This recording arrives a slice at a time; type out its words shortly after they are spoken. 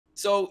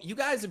So you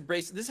guys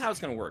embrace this is how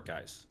it's gonna work,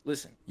 guys.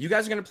 Listen, you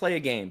guys are gonna play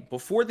a game.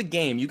 Before the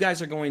game, you guys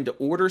are going to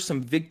order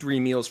some victory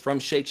meals from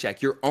Shake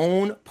Shack, your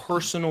own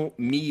personal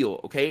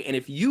meal, okay? And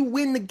if you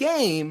win the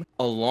game,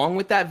 along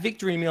with that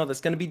victory meal that's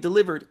gonna be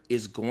delivered,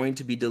 is going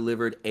to be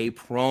delivered a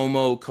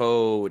promo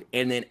code.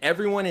 And then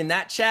everyone in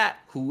that chat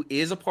who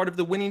is a part of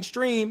the winning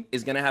stream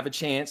is gonna have a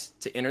chance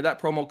to enter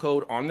that promo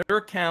code on their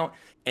account.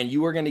 And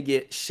you are going to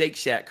get Shake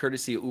Shack,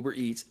 courtesy of Uber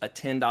Eats, a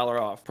 $10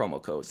 off promo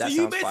code. That so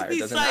you sounds fire, basically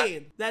doesn't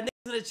saying that niggas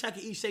in the chat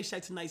can eat Shake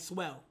Shack tonight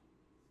swell.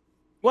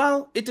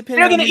 Well, it depends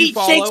They're on gonna who you eat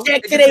follow. Shake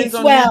Shack today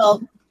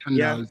swell.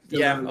 Yeah,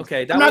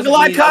 okay. I'm not gonna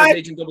lie, Kai.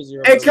 Hey,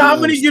 Kai, I'm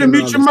gonna need you to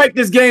mute your mic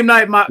this game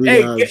night,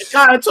 Hey,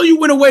 Kai, until you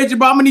win a wager,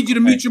 but I'm gonna need you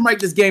to mute your mic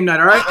this game night,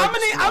 all right? I'm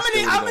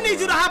gonna need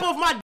you to hop off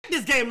my dick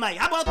this game night.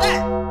 How about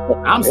that?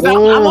 I'm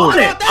on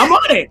it. I'm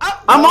on it.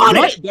 I'm on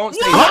it. Don't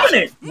say I'm on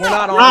it. We're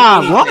not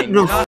on anything.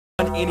 We're not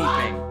on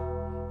anything.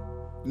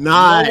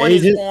 Nah, no one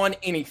Agent. is on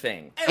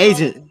anything.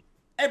 Agent.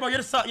 Hey, bro,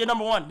 you're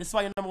number one. This is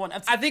why you're number one.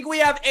 I think we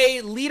have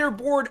a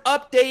leaderboard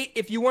update.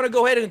 If you want to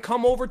go ahead and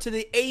come over to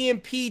the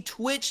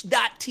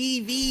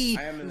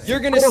AMPTwitch.tv,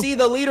 you're going to see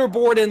the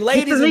leaderboard. And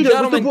ladies and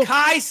gentlemen,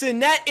 Kai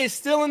Cenat is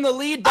still in the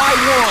lead by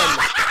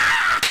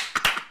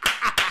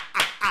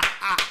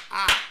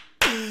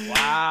 1.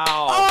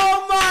 Wow.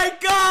 Oh, my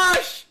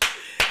gosh.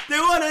 They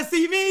want to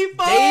see me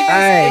fall. Davis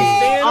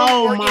and Phantom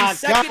are my in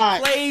second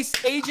God. place.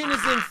 Agent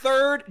is in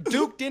third.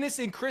 Duke, Dennis,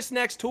 and Chris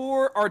Next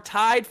Tour are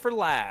tied for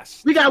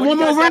last. We got What one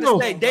do you more guys gotta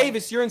round. say?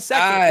 Davis, you're in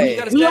second. What do you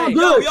gotta We say? all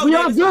good. We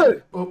all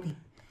good.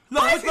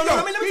 No,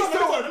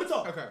 let me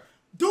talk. Okay.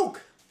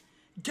 Duke,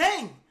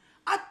 gang,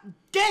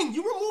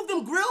 you removed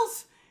them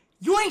grills.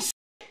 You ain't shit.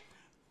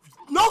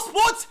 No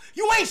sports.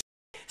 You ain't shit.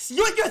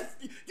 You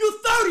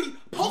 30.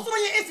 Post it on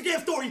your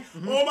Instagram story.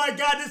 Oh my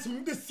God,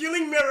 this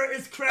ceiling mirror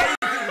is crazy.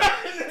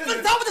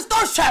 Stop with the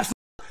thirst traps.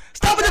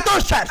 Stop with the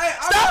thirst traps.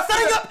 Stop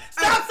setting up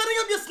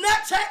your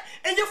Snapchat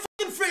and your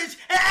fucking fridge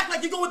and act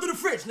like you're going through the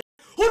fridge. Nigga.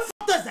 Who the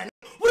fuck does that?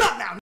 Nigga? What up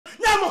now? Nigga?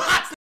 Now I'm on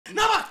hot. Nigga.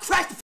 Now I'm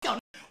crash the fuck out. Nigga.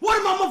 What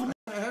am I moving?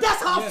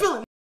 That's how I'm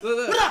feeling.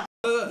 Nigga. What up?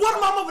 What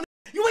am I moving?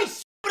 Nigga? You ain't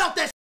shit without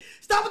that shit.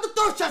 Stop with the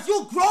thirst traps.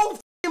 You're a grown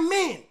fucking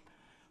man.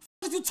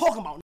 What are you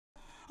talking about? Nigga?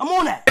 I'm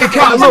on that. Hey,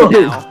 Kyle, look,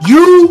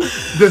 you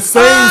the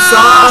same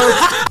size.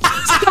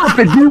 Stop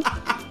it, dude.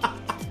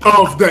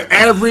 Of the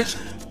average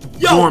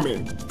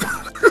woman.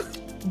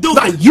 Duke,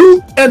 like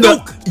you and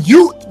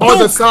you are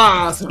the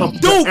size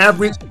of the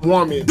average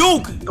woman.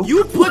 Duke,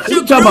 you put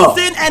your grills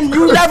in and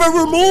you never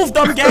removed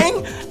them,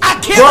 gang. I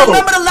can't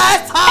remember the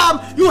last time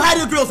you had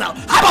your grills out.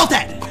 How about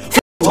that?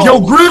 Your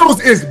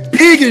grills is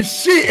big as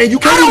shit, and you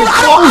can't even close.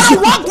 I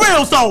don't want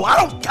grills though. I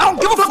don't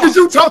give a fuck.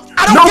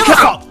 I don't give a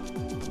fuck.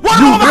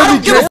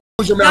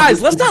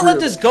 Guys, let's not let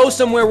this go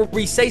somewhere where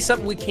we say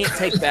something we can't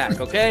take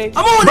back, okay?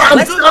 I'm on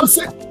that. I'm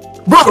saying,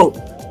 bro.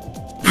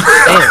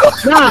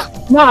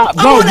 Nah,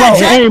 bro, bro.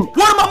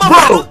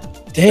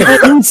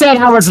 Damn, you said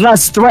I was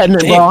less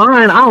threatening, bro.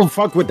 I don't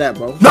fuck with that,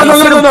 bro. No.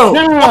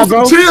 Nah,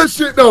 bro. Chill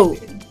shit though.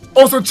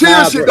 On some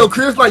chill shit though,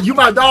 Chris. Like you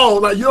my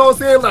dog. Like you know what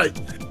I'm saying? Like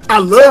I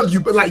love you,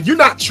 but like you're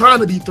not trying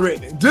to be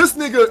threatening. This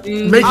nigga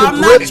make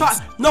it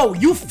threatening. No,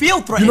 you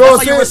feel threatened. You know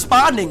That's why you're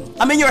responding.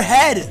 I'm in your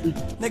head,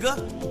 nigga.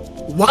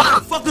 Why? What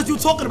the fuck is you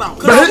talking about?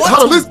 Cause I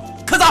want to.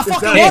 Cause I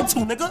fucking want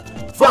to, nigga.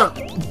 Fuck.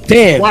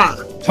 Damn. Why?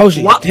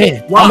 Toshi,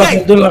 damn. Why? I'm not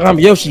gonna do like I'm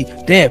Yoshi.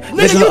 Damn.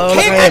 Nigga, you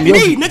came at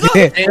me, nigga.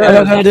 I'm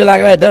not gonna do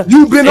like that.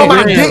 You been on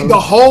my dick the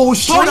whole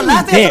stream.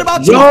 Damn.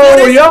 Yo,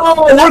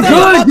 we're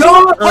good,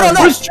 yo.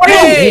 We're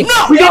straight.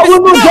 We got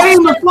one more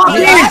game to fuck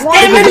in.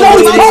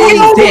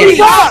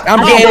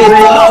 I'm getting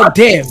it.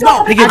 Damn.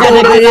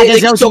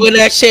 Niggas talking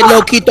that shit,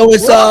 low key throwing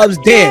subs.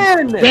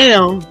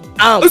 Damn.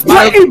 I'm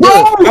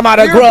out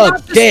of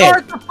grub.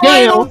 Damn.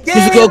 This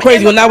is go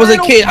crazy. When I was a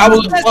kid, I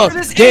was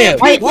damn.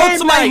 Word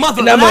to my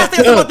mother. The last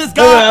thing about this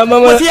guy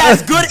was he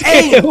has good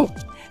aim.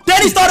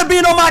 Then he started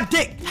being on my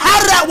dick.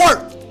 How did that work?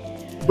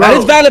 Bro,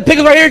 this valid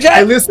pickers right here, Jack.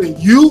 Hey, listen,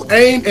 you,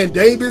 Aim, and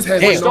Davis have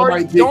been on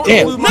my dick. I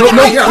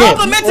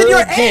complimented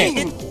your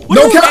aim.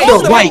 No cap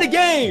though. White,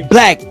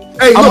 black.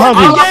 Hey, I'm look,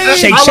 hungry.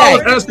 Shake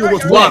Shack. I was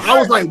like, why? I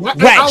was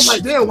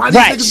like, damn, why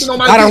these niggas been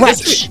on my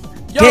dick?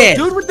 Yo,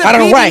 dude with the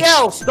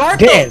BBL, start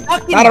the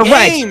fucking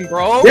game,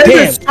 bro.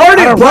 Damn,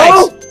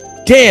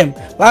 damn,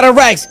 lot of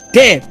racks,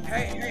 damn.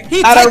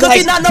 He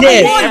technically not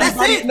number one, that's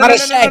it. Lot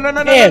of Shaq,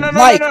 damn,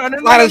 like,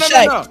 lot of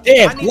Shaq,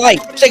 damn, like,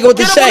 shake it with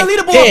the Shaq,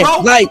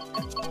 damn, like.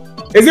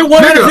 Is it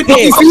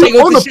 150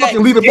 on the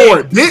fucking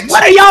leaderboard, bitch?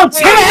 What are y'all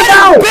talking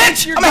about?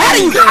 Bitch, I'm ahead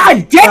of you.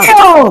 God damn!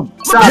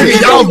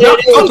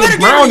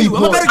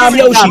 I'm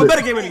Yoshi.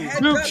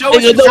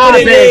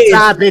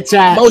 Stop it,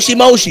 Chad.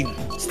 Moshi.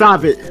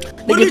 Stop it.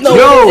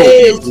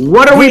 Yo,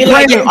 what are we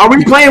playing? Are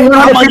we playing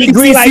 150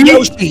 degrees like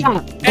Yoshi?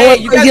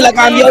 Going crazy like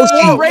I'm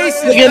Yoshi.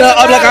 Looking up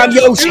like I'm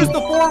Yoshi.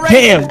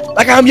 Damn,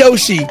 like I'm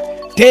Yoshi.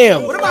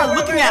 Damn. What am I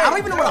looking at? I don't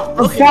even know what I'm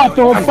looking at.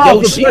 I'm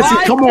Yoshi.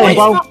 Come on,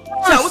 bro.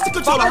 Chat, what's the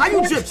controller? How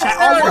you drip, chat?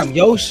 I'm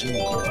Yoshi.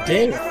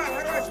 Damn.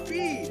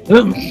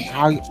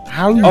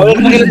 How you?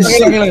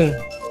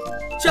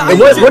 Hey,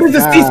 what is the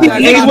CC?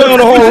 Niggas went on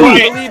the whole I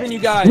week. believe in you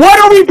guys. What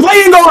are we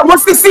playing on?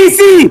 What's the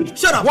CC?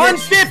 Shut up,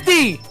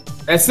 150.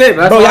 That's it.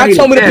 That's Bro, all I y'all need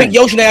told me to is pick 10.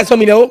 Yoshi. Y'all told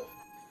me no.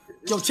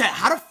 Yo, chat,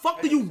 how the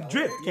fuck do you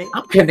drift, okay?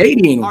 I'm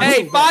Canadian.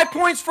 Hey, 5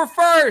 points for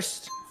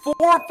first, 4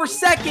 for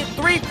second,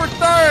 3 for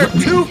third,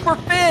 2 for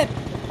fifth.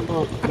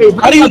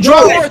 How do you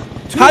drive?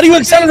 How do you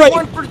accelerate?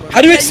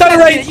 How do you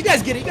accelerate? You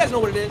guys get it. You guys know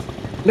what it is.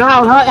 No,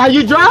 how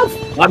you drive?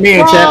 Let me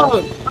in, chat.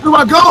 How do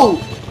I go?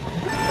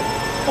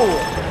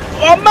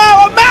 I'm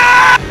out!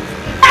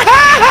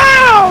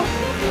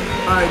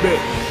 Alright, bet.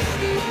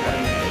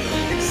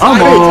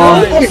 Come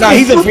on. Nah,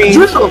 he's a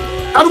fiend.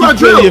 How do I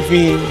He's really a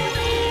drill? fiend.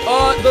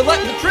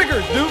 The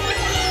triggers, dude.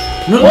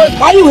 What?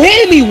 Why you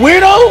hitting me,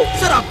 weirdo?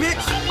 Shut up,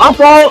 bitch. I'm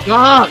fault.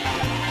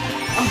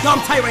 I'm dumb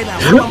tight right now.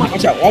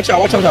 Watch out, watch out,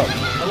 watch out, watch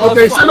out.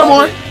 Okay, send them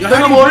on. Send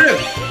them on.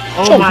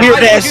 Shut your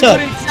weird ass up.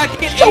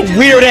 Shut your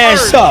weird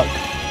ass up.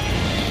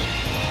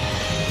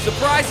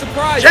 Surprise,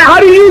 surprise. Chat, how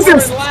do you use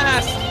this?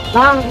 Last.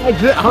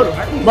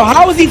 Bro,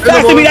 how is he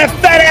faster than me? That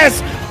fat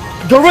ass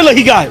gorilla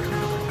he got.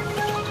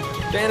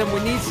 Phantom, we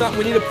need something.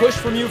 We need a push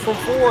from you from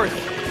fourth.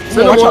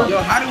 Send them on.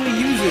 Yo, how do we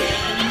use it?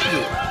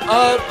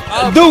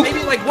 Dude.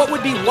 Maybe like what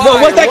would be wide?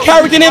 What's that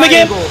character name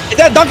again? Is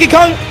that Donkey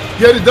Kong?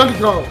 Yeah, the Donkey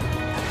Kong.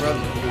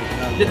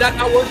 Did that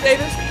not work,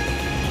 Davis?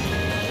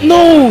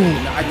 No.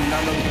 I do not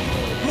know.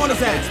 Come on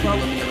his ass, bro.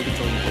 I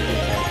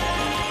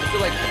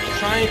feel like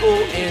triangle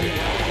and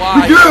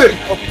Y. We good.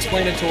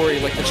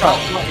 Self-explanatory, like the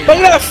top. Look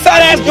at that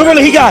fat ass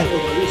gorilla he got.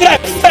 Look at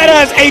that fat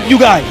ass ape you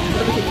got.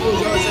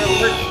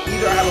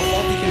 Either I have a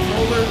faulty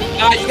controller.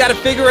 Nah, you gotta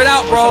figure it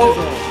out, bro.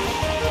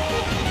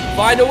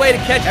 Find a way to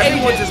catch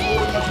Everyone agents. just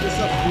holding up this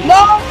up.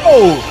 No.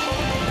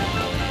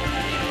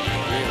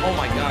 Oh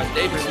my gosh,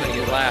 Davis is gonna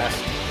get last.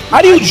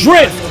 How do you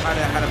drift?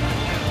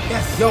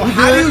 Yo,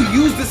 how do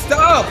you use the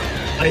stuff?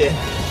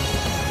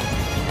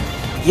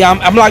 Yeah,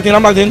 I'm locked in.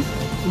 I'm locked in.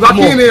 Lock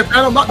in there,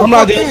 Phantom. Lock the I'm fuck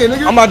locked in, in.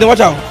 nigga. I'm locked in. Watch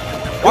out.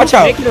 Watch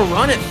out. Making a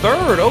run at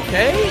third,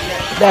 okay.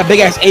 That big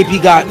ass ape he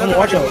got.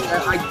 Watch out.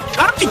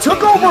 He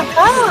took over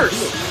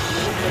first.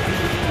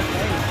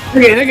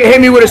 Nigga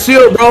hit me with a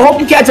shield, bro. Hope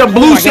you catch a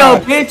blue my shell,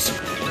 God. bitch.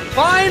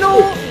 Final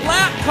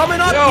lap coming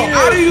up Yo, here.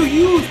 how do you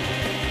use?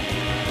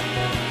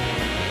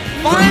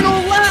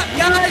 Final lap,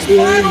 guys.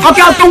 Final Fuck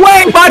out lap. the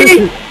way,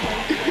 buddy.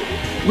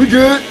 We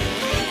good.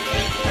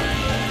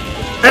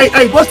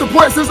 Hey, what's the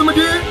point system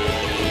again?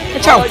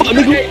 Watch out. Fuck,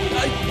 nigga.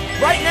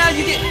 Right now,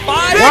 you get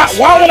 5.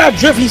 Why when I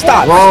drift he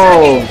stopped?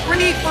 Bro.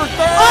 3 for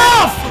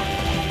third.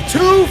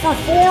 2 for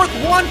fourth.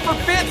 1 for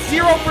fifth.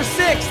 0 for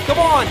sixth. Come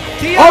on.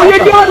 Oh, you're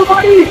done,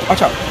 buddy.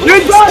 Watch out. You're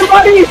done,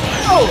 buddy.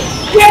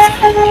 Yeah.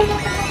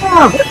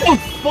 What the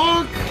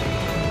fuck?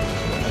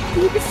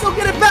 You can still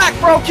get it back,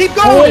 bro. Keep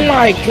Oh going.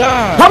 my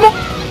god. Come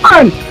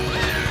on.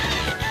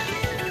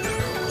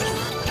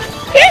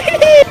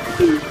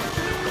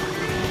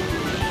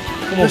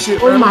 This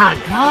shit, Oh my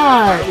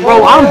god.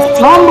 Bro, I'm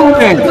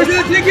tumbling.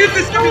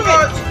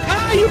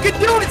 Ah, you can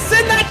do it.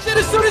 Send that shit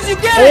as soon as you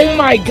get it. Oh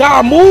my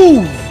god.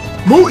 Move.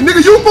 Move, nigga,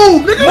 you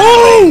move, nigga.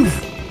 Move.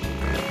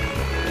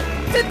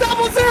 The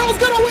 0-0's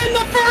gonna win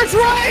the first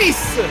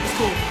race.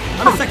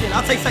 I'm second.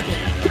 I'll take second.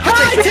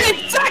 I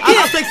take second.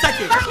 I'll take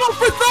second. Phantom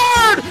for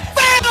third.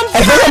 Phantom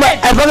As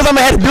long as I'm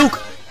ahead of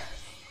Duke.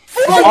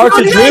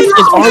 Archer drift?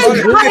 Is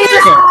Archer drift?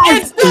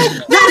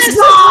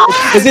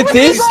 Is it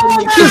this?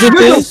 Is it Nigga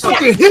this?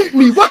 fucking hit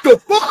me. What the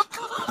fuck?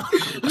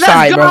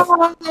 Sorry,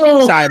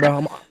 bro. Sorry,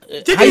 bro.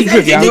 How you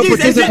drift, y'all? That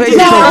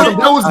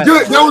was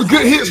good. That was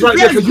good hits right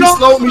there because you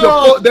slowed me the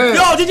fuck down.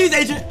 Yo, GG's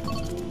agent.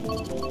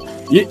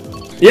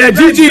 Yeah,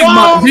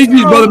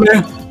 GG's brother,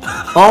 man.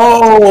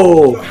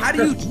 Oh. How do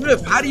you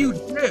drift? How do you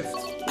drift?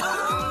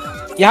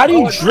 Yeah, how do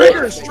you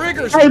drift?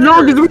 Triggers. Hey,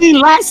 long as we need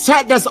last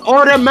chat, that's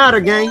all that matter,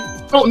 gang.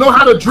 Don't know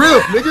how to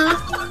drift,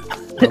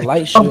 nigga.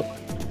 Light shit.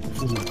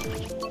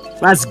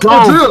 Let's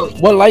Don't go.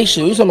 drift. What light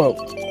shit? You talking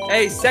about?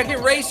 Hey,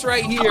 second race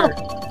right here.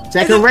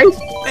 Second race?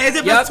 Hey, is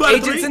it Yep, plus 12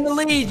 Agent's in the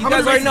lead. You How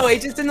guys many already know.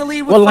 races? Agent's in the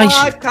lead What with line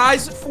 5, shit?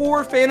 Kai's at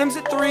 4, Phantom's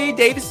at 3,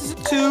 Davis is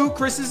at 2,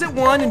 Chris is at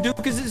 1, and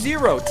Duke is at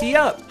 0. Tee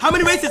up. How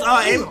many races?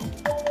 Aim.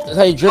 That's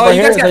how you drift Oh, right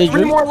you here? guys That's how you got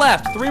 3 drift? more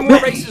left. 3 more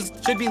races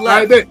should be All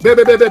right, left.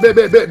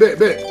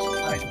 bet.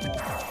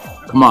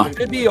 Come on.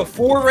 Could be a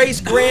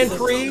 4-race Grand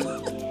Prix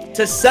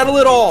to settle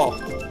it all.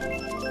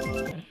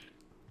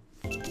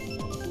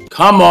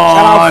 Come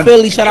Shout out on.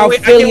 Philly. Shout out I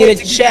can't Philly wait in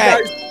to the give chat.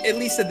 you guys, at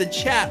least at the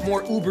chat,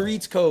 more Uber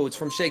Eats codes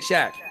from Shake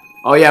Shack.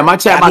 Oh yeah, my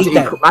chat I about need to eat.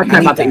 that. My I chat need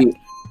about to that. eat.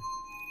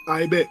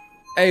 I bet.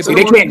 Hey, See, but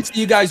they I want can't- to see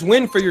you guys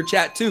win for your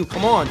chat too.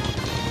 Come on.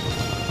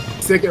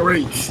 Second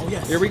race. Oh,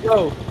 yes. Here we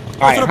go.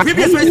 All So the right.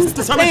 previous races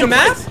determines Hey, your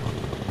Matt. place.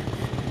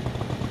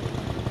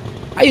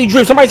 How you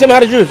drift? Somebody tell me how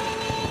to drift.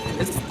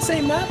 It's the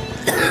same map.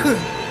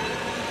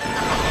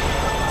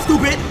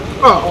 Stupid.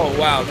 Oh,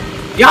 wow.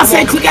 Y'all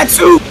said click at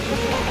 2.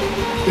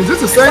 Is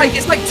this the same?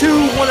 It's like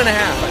 2, 1.5,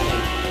 I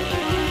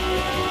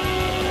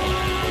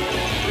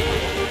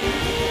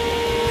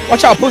think.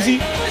 Watch out, pussy.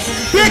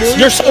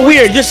 You're so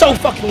weird. You're so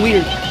fucking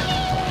weird.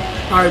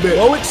 I bet.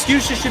 No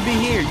excuses should be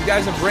here. You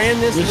guys have ran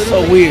this You're so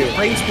literally weird.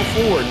 race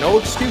before. No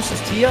excuses.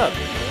 Tee up.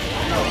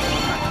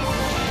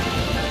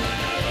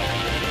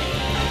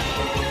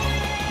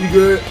 You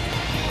good?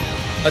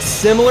 A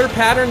similar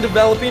pattern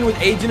developing with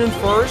Agent in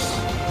first.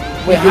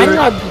 Wait, how do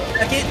I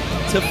second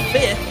to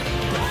fifth?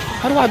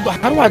 How do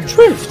I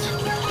drift?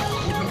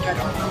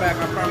 I'll come back,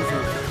 I promise you.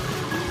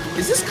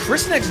 Is this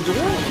Chris next door?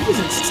 He was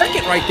in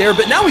second right there,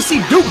 but now we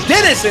see Duke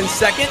Dennis in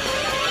second,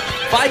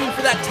 fighting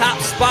for that top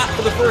spot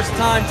for the first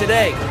time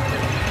today.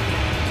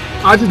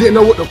 I just didn't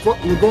know what the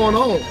fuck was going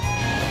on.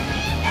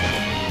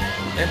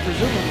 And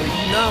presumably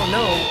you now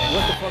know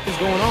what the fuck is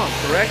going on,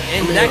 correct?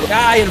 And that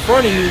guy in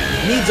front of you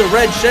needs a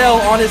red shell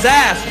on his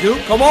ass,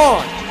 Duke. Come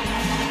on.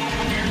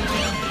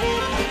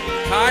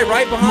 Kai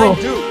right behind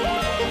Duke.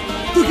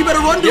 Duke, you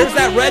better run, Duke. There's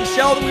that red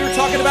shell that we were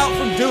talking about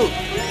from Duke.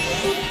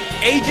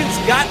 Agent's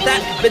got that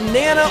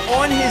banana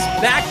on his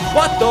back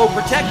butt, though,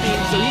 protecting,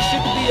 so he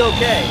should be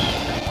okay.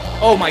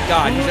 Oh my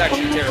God, he's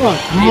actually terrible.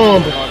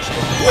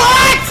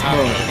 What?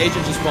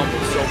 Agent just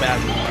fumbled so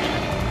badly.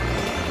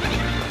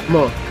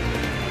 Come on.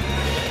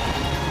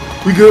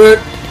 We good?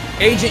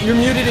 Agent, you're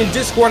muted in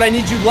Discord. I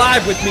need you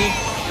live with me.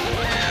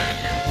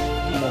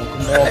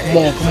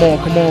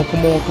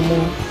 Come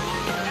on.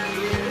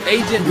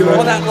 Agent, you're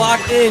all that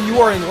locked in. You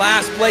are in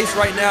last place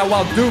right now,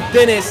 while Duke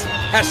Dennis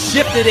has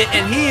shifted it,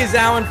 and he is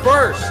now in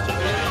first.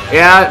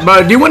 Yeah,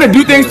 but do you want to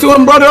do things to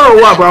him, brother, or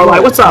what, bro?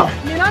 Like, what's up?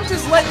 I mean, I'm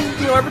just letting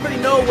everybody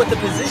know what the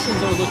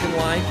positions are looking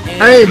like.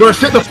 And Hey, bro,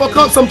 shut the fuck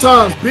up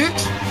sometimes,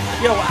 bitch.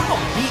 yo, I'll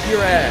beat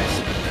your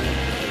ass.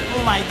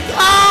 Oh my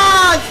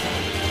God!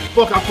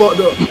 Fuck, I fucked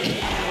up.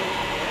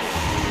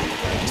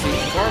 See,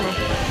 karma.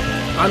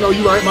 I know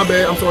you right. My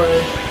bad. I'm sorry.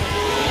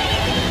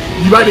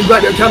 You right the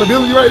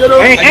accountability right there,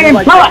 though? Hey,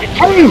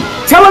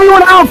 tell him you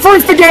want out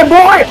first again,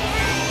 boy.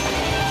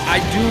 I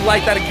do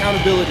like that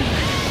accountability.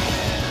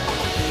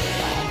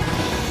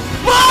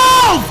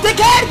 Move,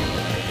 dickhead!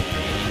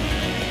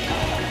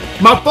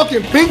 My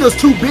fucking finger's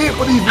too big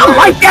for these. I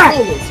like that.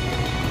 controllers.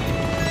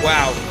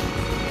 Wow.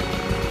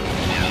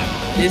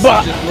 This is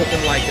just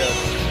looking like a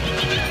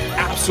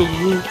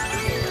absolute.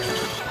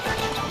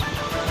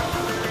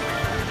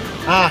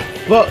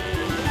 Look.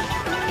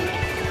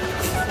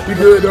 We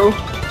good though.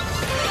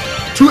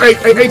 Hey,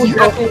 We'll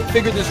definitely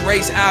figure this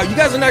race out. You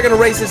guys are not gonna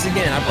race this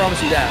again. I promise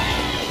you that.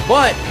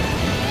 But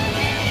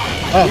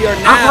we are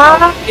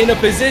now in a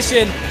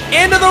position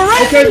into the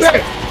race. Okay,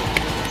 back.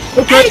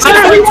 Okay.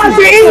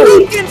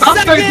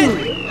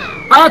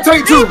 I'll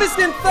take two. Davis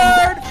in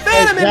third.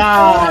 Phantom in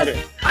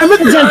fourth. I'm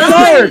looking at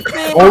third.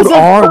 Hold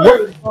R.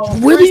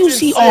 Where do you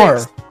see R?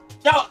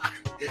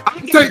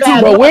 I'll take two.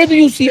 Bro, where do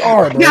you see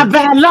R, bro? Yeah,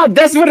 bad luck.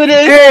 That's what it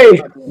is.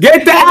 Hey,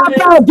 get the app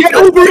out. Get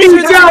Uber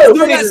Eats out.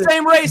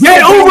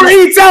 Get Uber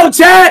Eats out,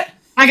 chat.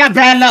 I got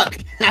bad luck.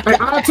 Hey,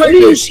 I'll take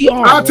this.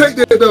 I'll take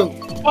that though.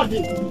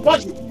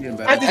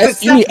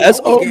 You mean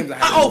S-O?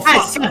 Oh,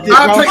 fuck.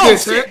 I'll take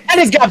this, man. I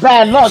just got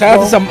bad luck, Shout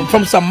bro. out to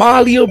from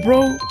Somalia,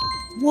 bro.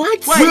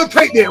 What? We'll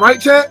take that, right,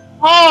 chat?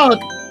 Oh,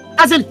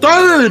 that's in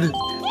third.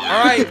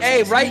 All right,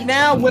 hey, right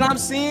now what I'm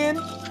seeing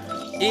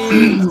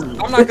is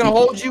I'm not gonna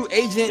hold you.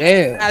 Agent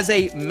has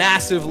a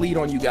massive lead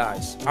on you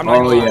guys. I'm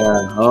not gonna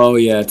lie. Oh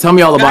yeah. Tell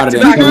me all about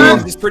it.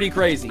 It's pretty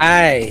crazy.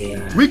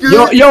 We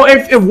good. Yo,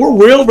 if we're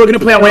real, we're gonna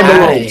play on Rainbow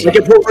Road. Like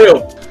if we're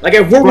real. Like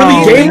if we're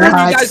really Game, gaming. you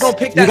guys don't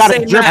pick that gotta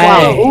same drip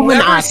map. out.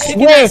 Whoever's I picking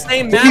swear. that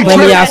same map, Let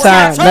me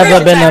outside.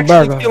 Never been a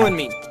actually burger. killing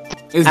me.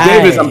 It's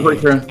Davis, I'm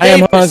pretty sure. I am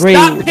Davis, hungry.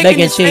 stop picking Making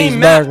the same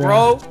map, cheeseburger.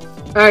 bro.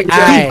 Hey,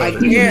 Aye.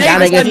 Davis, Y'all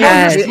I niggas know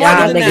ass. you're smarter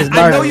Y'all than niggas that.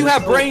 I know burger. you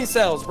have brain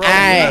cells, bro.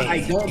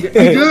 Aye. we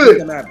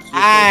good.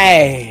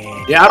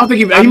 Aye. Yeah, I don't think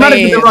he I might have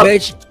mean, been up.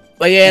 bitch.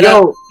 But yeah,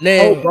 Yo,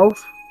 then,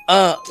 both.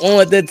 on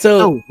with the two.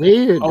 Oh,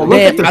 weird. Oh, look Man,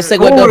 at the I said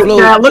score. with the blue.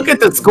 Chat. Look at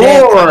the Damn,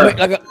 score.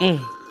 like a,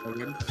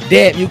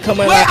 Damn, you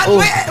coming Wait, like, ooh.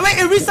 wait,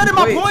 it resetted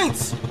my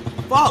points.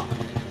 Fuck.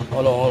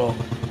 Hold on.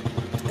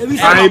 It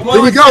reset All my right, points.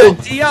 here we go.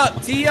 Tee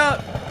up, tee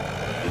up.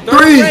 Third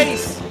 3,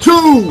 race. 2,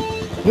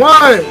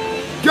 1,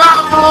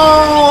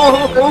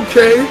 go!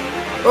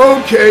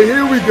 Okay,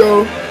 here we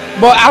go.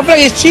 But I feel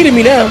like it's cheating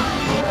me now.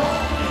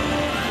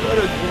 What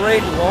a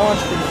great launch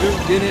from Duke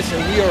Dennis,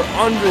 and we are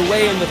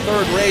underway in the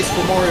third race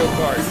for Mario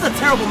Kart. This is a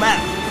terrible map.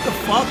 What the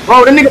fuck?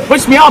 Bro, that nigga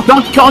pushed me off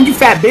Donkey Kong, you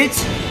fat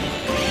bitch.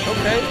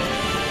 Okay,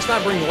 let's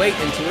not bring weight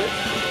into it.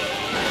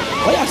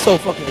 Why y'all so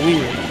fucking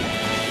weird?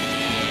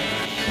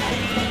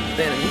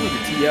 Phantom, you need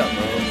to tee up,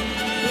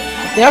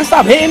 bro. Y'all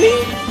stop hitting me?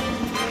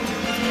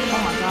 Oh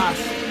my gosh.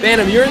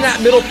 Phantom, you're in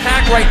that middle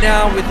pack right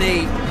now with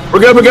a We're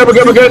good.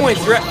 2 points.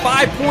 You're at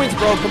 5 points,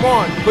 bro. Come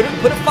on, put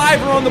a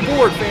fiver on the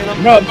board,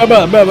 Phantom. Bro.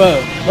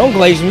 Don't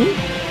glaze me.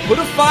 Put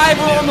a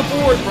fiver on the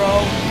board,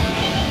 bro.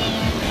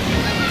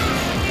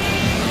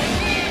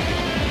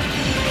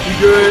 You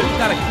good? You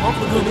gotta come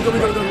We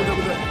good.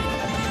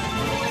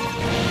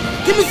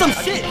 Give me some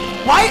shit.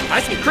 Why? I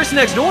see Chris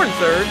next door in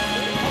third.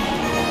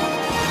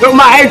 Took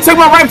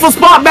my rightful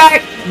spot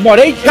back. Bro,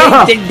 they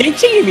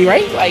cheating me,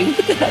 right? Like,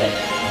 what the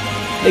hell?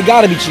 They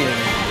gotta be cheating me.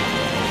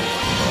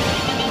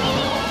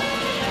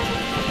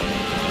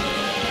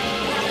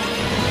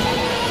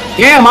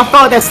 Damn, I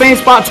fell at that same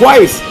spot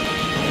twice.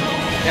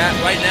 Yeah,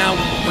 right now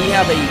we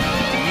have a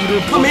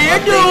leaderboard Come here,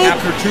 update dude.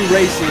 after 2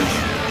 races.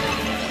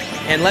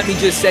 And let me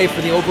just say, for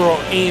the overall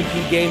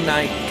AMP game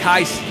night,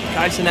 Kai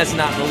Cenat's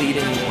not in the lead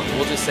anymore.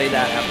 We'll just say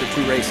that after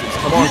 2 races.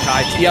 Come on,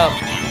 Kai, tee up.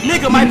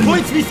 Nigga, my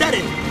points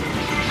resetting.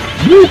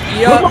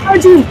 Tee up.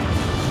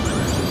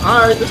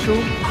 Alright, that's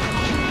cool.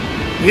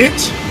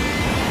 Bitch.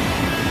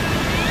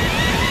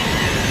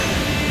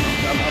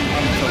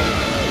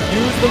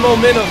 Use the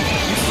momentum.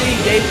 You see,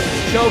 David's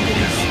choking.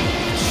 He's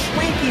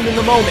shrinking in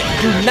the moment.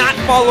 Do not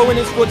follow in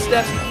his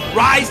footsteps.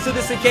 Rise to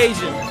this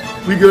occasion.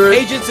 We good.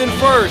 Agents in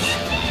first.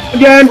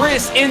 Again.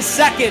 Chris in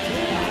second.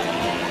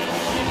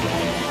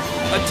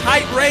 A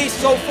tight race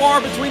so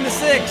far between the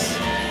 6.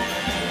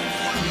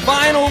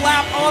 Final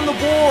lap on the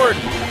board.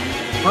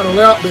 Final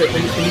lap, but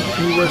can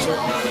you rush that?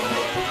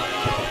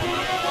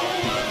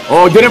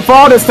 Oh, didn't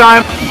fall this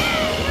time.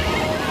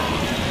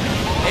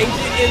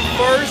 Agent in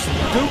first.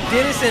 Duke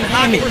Dennis in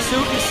hot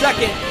pursuit in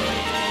second.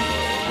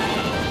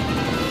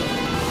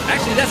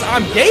 Actually,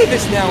 I'm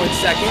Davis now in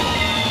second.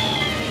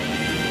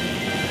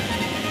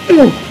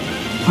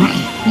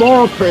 Come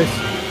on, Chris.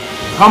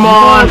 Come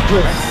on.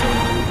 Chris.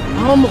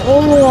 Come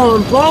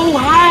on, bro.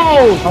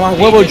 How? Come on,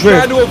 what will Agent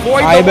trying drift? to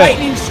avoid I the bet.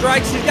 lightning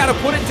strikes. He's got to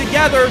put it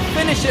together.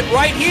 Finish it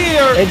right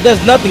here. It does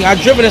nothing. I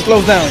driven it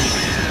slows down.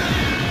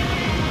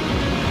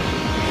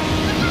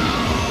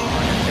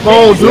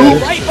 Oh,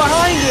 dude. Right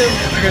behind him.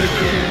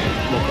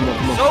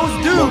 So's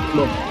Duke.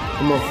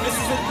 Come on.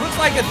 Looks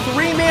like a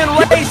 3-man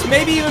race,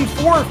 maybe even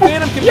 4 if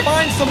Phantom can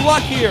find some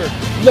luck here.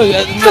 Look,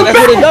 that's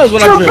what it does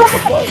when I drift.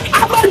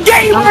 I'm a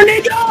gamer,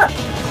 nigga.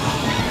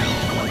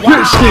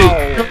 Wow.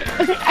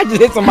 I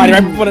just hit somebody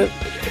right before the...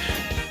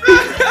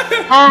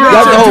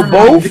 That's the whole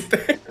both?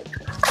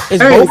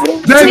 It's both of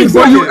them? James,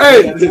 boy, you,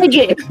 hey, Take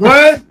it. what?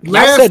 I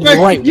Last said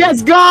second. right.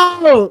 Let's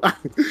go.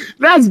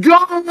 Let's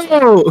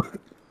go.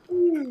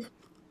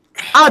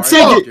 I'll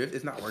take it.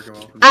 It's not working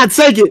well. I'll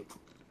take it.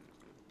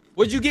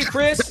 What'd you get,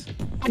 Chris?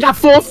 I got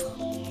 4th.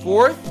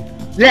 4th?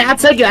 Yeah, I'll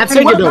take it. I'll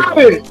take What it, though. about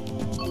it?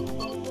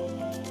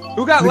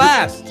 Who got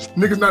last?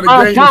 Niggas not a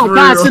Oh, gamer God,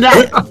 for God,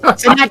 real.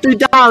 Cenat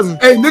 3000.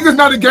 Hey, niggas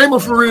not a gamer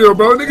for real,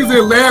 bro. Niggas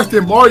in last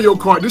in Mario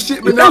Kart. This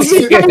shit been that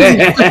shit.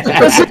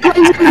 That shit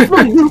crazy.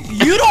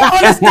 You don't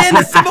understand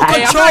the simple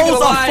Hey, I'm not gonna controls of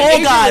lie. Fall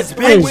Agent Guys, with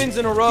 3 bitch. wins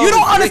in a row. You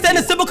don't is understand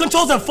the ridiculous. simple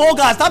controls of Fall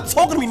Guys. Stop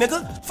talking to me,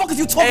 nigga. The fuck is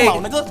you talking Hey.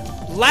 about, nigga?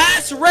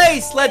 Last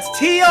race. Let's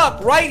tee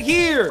up right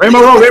here. Rainbow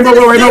roll, rainbow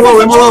roll, rainbow roll,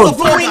 rainbow roll.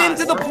 Going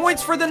into the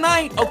points for the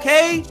night,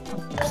 okay?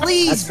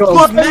 Please, go.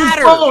 what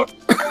matter? I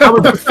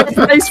was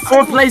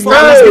 4th place, now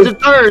let's get the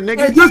 3rd, Hey,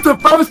 nigga. this the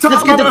first time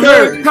Let's get I'm the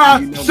heard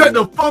Kai shut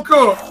the fuck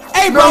up.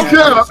 Hey, bro. No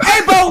cap.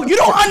 Hey, bro. You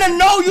don't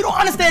you don't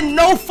understand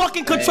no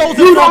fucking controls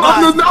You of Fall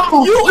don't Guys.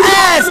 underknow. You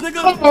ass, don't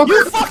nigga. underknow.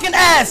 You fucking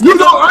ass, You nigga.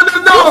 don't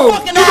underknow. You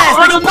fucking You ass,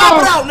 don't nigga. Pop it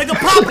underknow. out, nigga.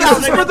 Pop it out, This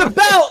is for nigga. the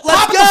belt. Let's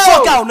Pop it go. the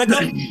fuck out, nigga.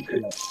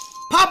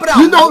 Pop it out.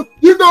 You know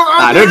they're good.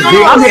 I'm underknow.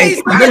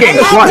 getting- I'm getting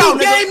AMP crushed.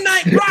 Game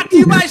Night brought to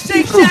you by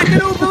Shake Shack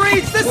and Uber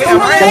Eats. This is for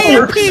the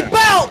AMP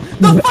belt.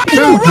 The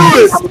final Let's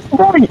race. do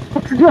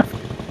it.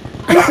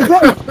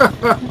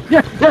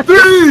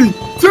 3,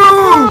 2,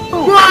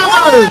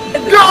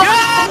 1, go!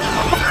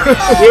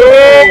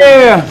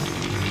 Yeah.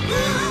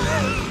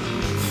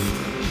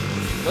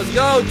 Let's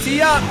go.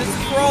 Tee up. This is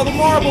for all the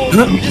marbles.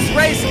 This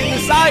race can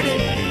decide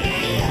it.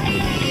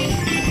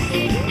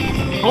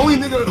 Only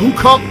nigga who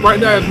come right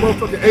now is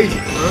motherfucking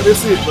Agent, bro.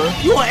 That's it, bro.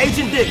 You on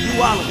Agent Dick. You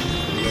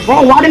wildin'.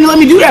 Bro, why didn't you let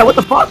me do that? What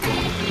the fuck?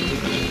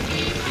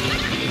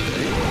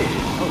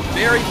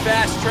 Very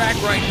fast track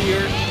right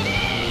here.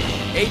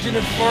 Agent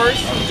in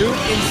first, Duke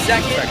in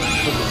second.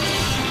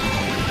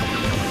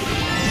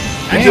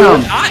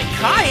 Damn.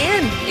 Kai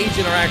and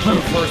Agent are actually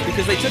in first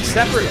because they took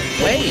separate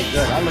ways.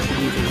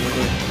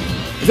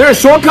 Is there a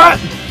shortcut?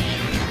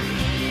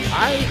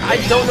 I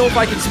don't know if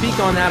I can speak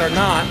on that or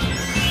not.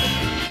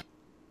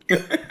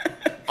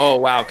 Oh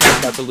wow, Kai's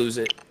about to lose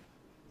it.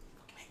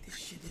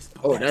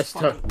 Oh, that's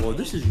tough. Well,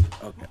 this is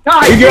okay.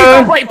 Kai, You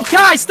good? wait,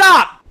 Kai,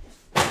 stop!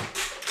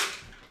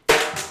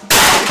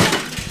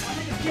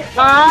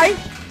 Kai?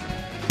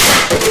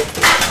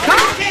 I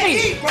can't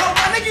eat, bro.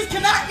 My niggas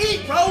cannot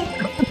eat, bro.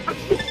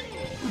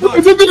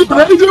 Is it nigga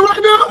Agent right I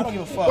now? don't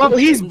give a fuck. Bro,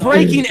 he's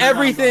breaking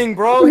everything,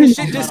 bro. His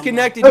shit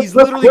disconnected. He's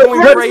literally Clip,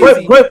 going clip,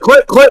 crazy. clip,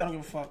 clip, clip. I don't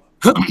give a fuck.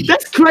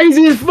 That's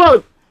crazy as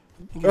fuck.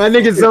 That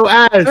nigga's so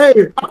ass. Hey,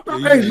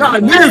 nah,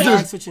 niggas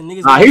Lag is. switching,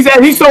 niggas. Nah,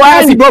 he's so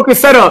ass he broke his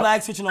setup.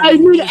 Lag switching on Hey,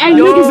 me.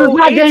 niggas is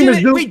not Agent- gamers,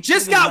 dude. We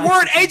just got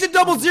word Agent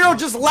 00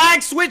 just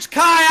lag switched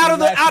Kai out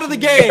of the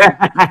game.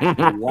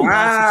 I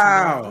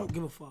Wow. don't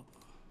give a fuck.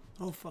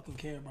 I don't fucking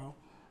care, bro.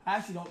 I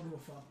actually don't give a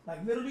fuck.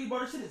 Like, literally, bro,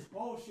 this shit is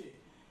bullshit.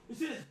 This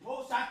shit is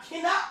bullshit. I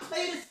cannot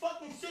play this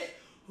fucking shit.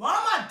 Why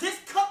am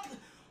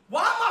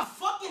I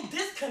fucking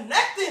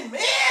disconnecting,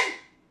 man?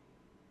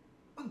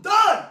 I'm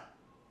done.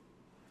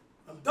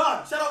 I'm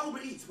done. Shout out Uber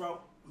Eats, bro.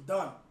 I'm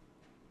done.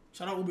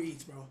 Shout out Uber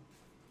Eats, bro.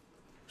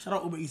 Shout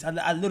out Uber Eats.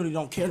 I literally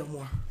don't care no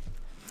more.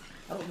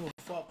 I don't give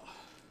a fuck.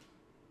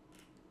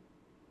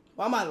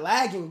 Why am I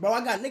lagging, bro?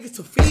 I got niggas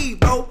to feed,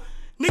 bro.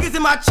 Niggas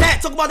in my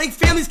chat talk about their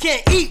families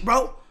can't eat,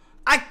 bro.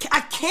 I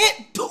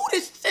can't do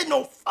this shit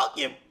no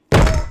fucking.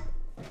 Oh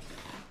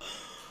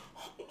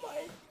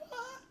my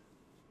god.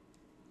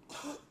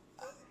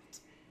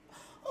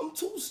 I'm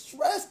too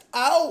stressed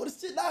out.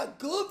 This shit not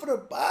good for the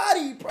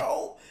body,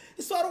 bro.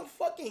 That's why I don't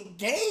fucking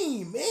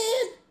game, man.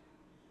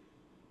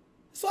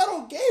 That's why I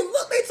don't game.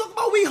 Look, they talking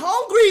about we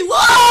hungry.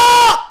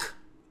 Look!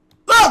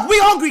 Look, we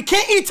hungry.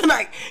 Can't eat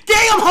tonight.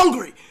 Gang, I'm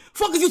hungry.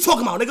 Fuck is you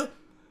talking about, nigga?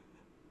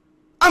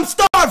 I'm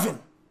starving.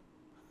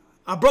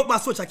 I broke my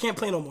Switch. I can't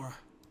play no more.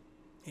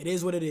 It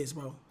is what it is,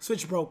 bro.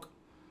 Switch broke.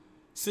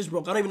 Switch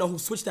broke. I don't even know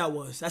whose Switch that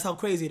was. That's how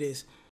crazy it is.